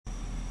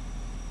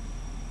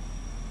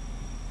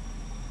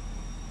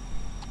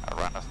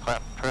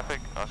Harness traffic,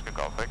 Oscar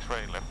Golf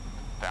X-ray, left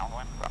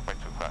downwind, runway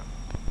 25.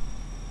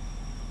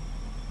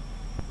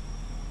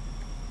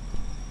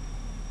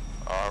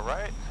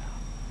 Alright.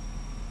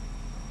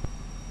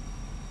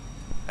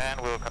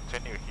 And we'll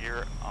continue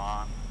here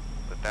on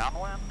the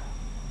downwind.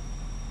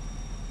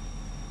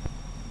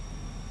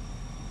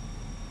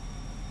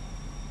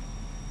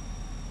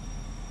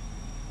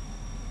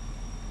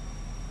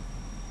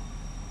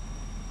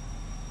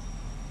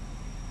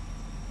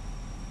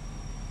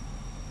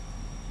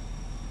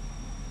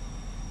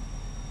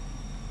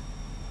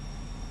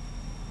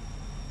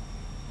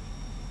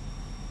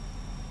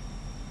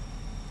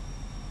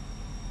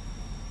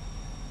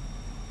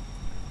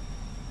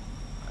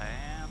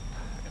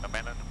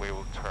 We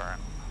will turn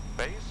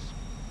base.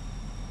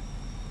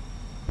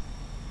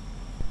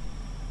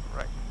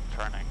 Right,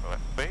 turning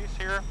left base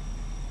here.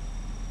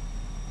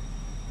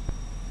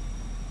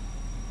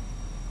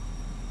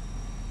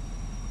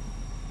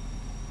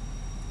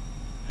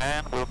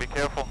 And we'll be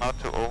careful not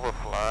to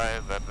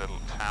overfly that little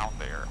town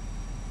there.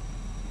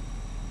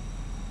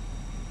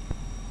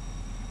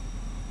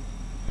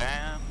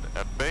 And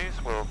at base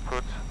we'll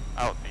put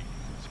out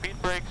the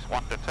speed brakes,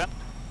 1 to 10.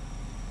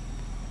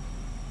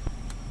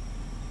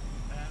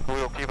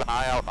 We'll keep an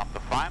eye out on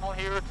the final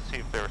here to see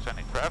if there's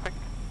any traffic.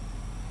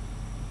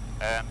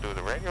 And do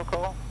the radio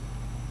call.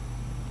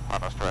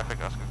 Harness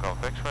traffic, Oscar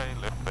Golf X-ray,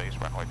 lift base,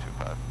 runway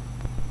 25.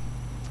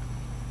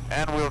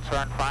 And we'll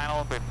turn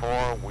final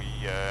before we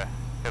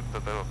hit the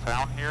little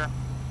town here.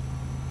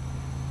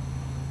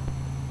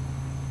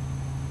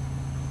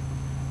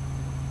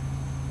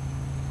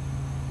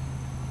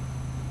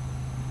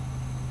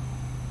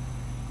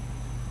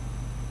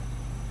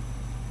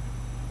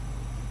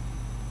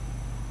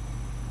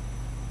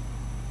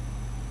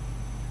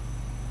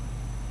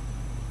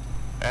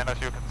 And as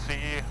you can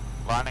see,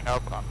 lining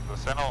up on the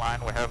center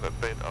line, we have a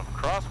bit of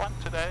crosswind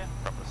today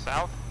from the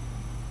south.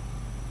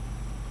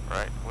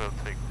 Right, we'll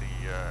take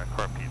the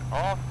carpet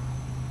off.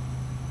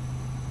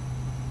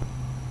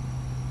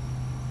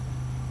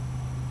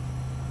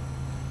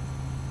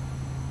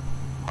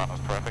 Harness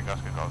traffic,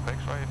 Oscar Golf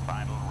X-ray,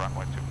 final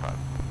runway 25.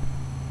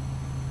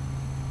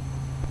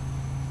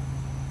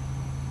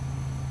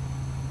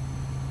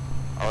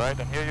 Alright,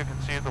 and here you can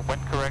see the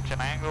wind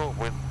correction angle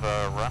with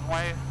the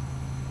runway.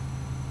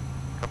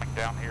 Coming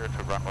down here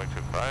to runway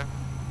 25.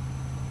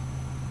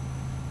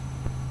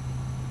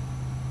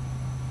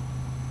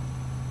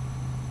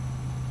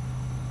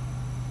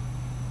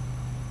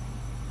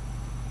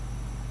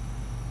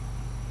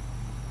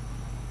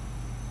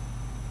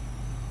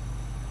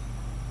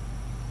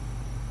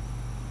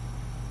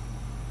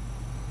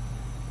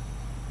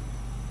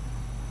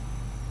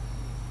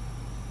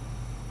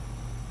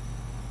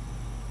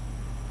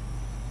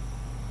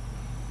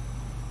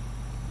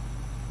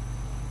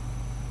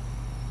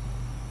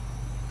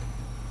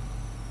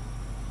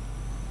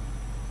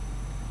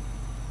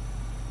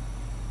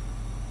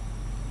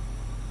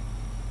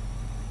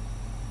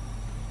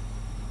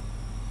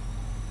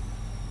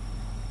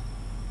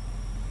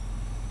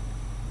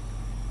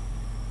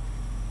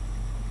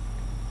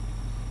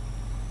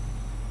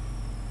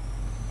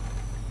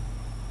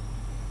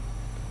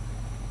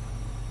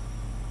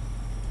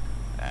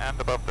 And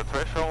above the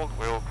threshold,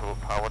 we'll pull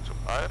power to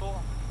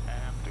idle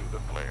and do the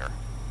flare.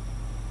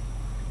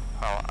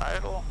 Power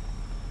idle.